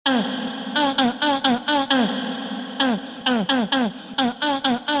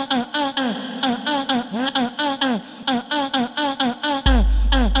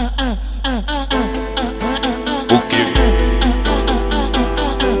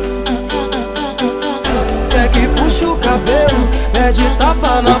puxa o cabelo, pede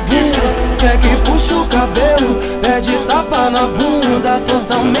tapa na bunda. Quer que puxa o cabelo, pede tapa na bunda.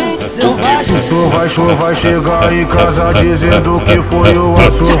 Totalmente selvagem. Tu vai chegar em casa dizendo que foi o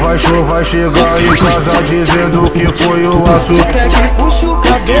aço. Vai chegar em casa dizendo que foi o aço. Quer que puxa o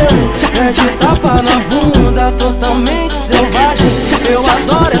cabelo, pede tapa na bunda. Totalmente selvagem, eu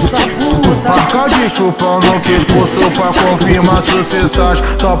adoro essa puta. Marca de chupão no pescoço pra confirmar sucessagem.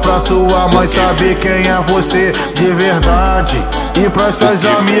 Só pra sua mãe saber quem é você de verdade. E pra suas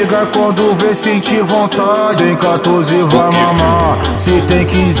amigas quando vê sentir vontade. Tem 14 vai mamar, se tem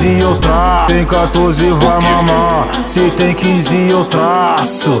 15 eu traço. Tem 14 vai mamar, se tem 15 eu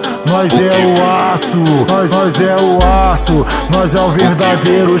traço. Nós é o aço, nós é o aço. Nós é o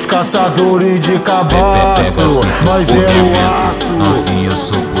verdadeiros caçadores de cabaço. Nós é o aço. Novinho eu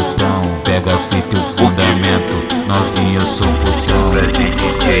sou putão, pega a fita e o fundamento. Novinho eu sou putão. Presente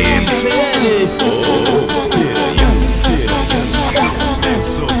DJ GL.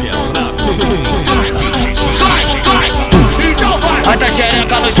 Bota a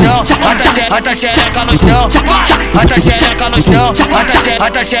xereca no chão, bota a xereca no chão, bota a xereca no chão,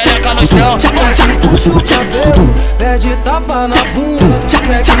 bota a xereca no chão. Quer que puxa o cabelo, pede tapa na bunda.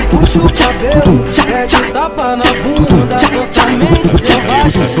 Quer que puxa o cabelo, pede tapa na bunda. Totalmente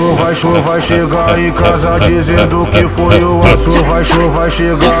selvagem. Tu vai chegar em casa dizendo que foi o aço. Vai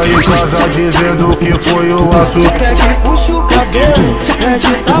chegar em casa dizendo que foi o aço. Quer que puxa o cabelo,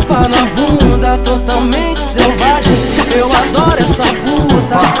 pede tapa na bunda. Totalmente selvagem, eu adoro essa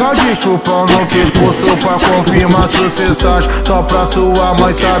puta. Marca de chupão no pescoço pra confirmar sucessagem. Só pra sua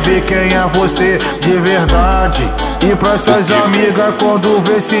mãe saber quem é você de verdade. E pra suas amigas quando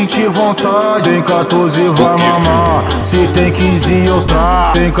vê sentir vontade. Tem 14 vai mamar, se tem 15 eu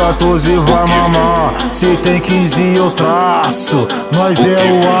traço. Tem 14 vai mamar, se tem 15 eu traço. Nós é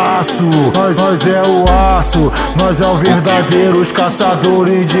o aço, nós é o aço. Nós é o verdadeiros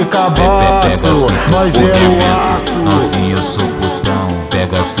caçadores de cabaço. Nós é o aço. Novinho eu sou putão,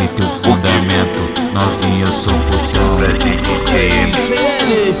 pega a fita e o fundamento. Novinho eu sou putão. Presente DJ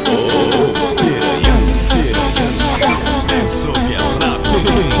GL. Pensou que é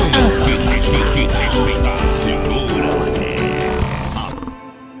fraco?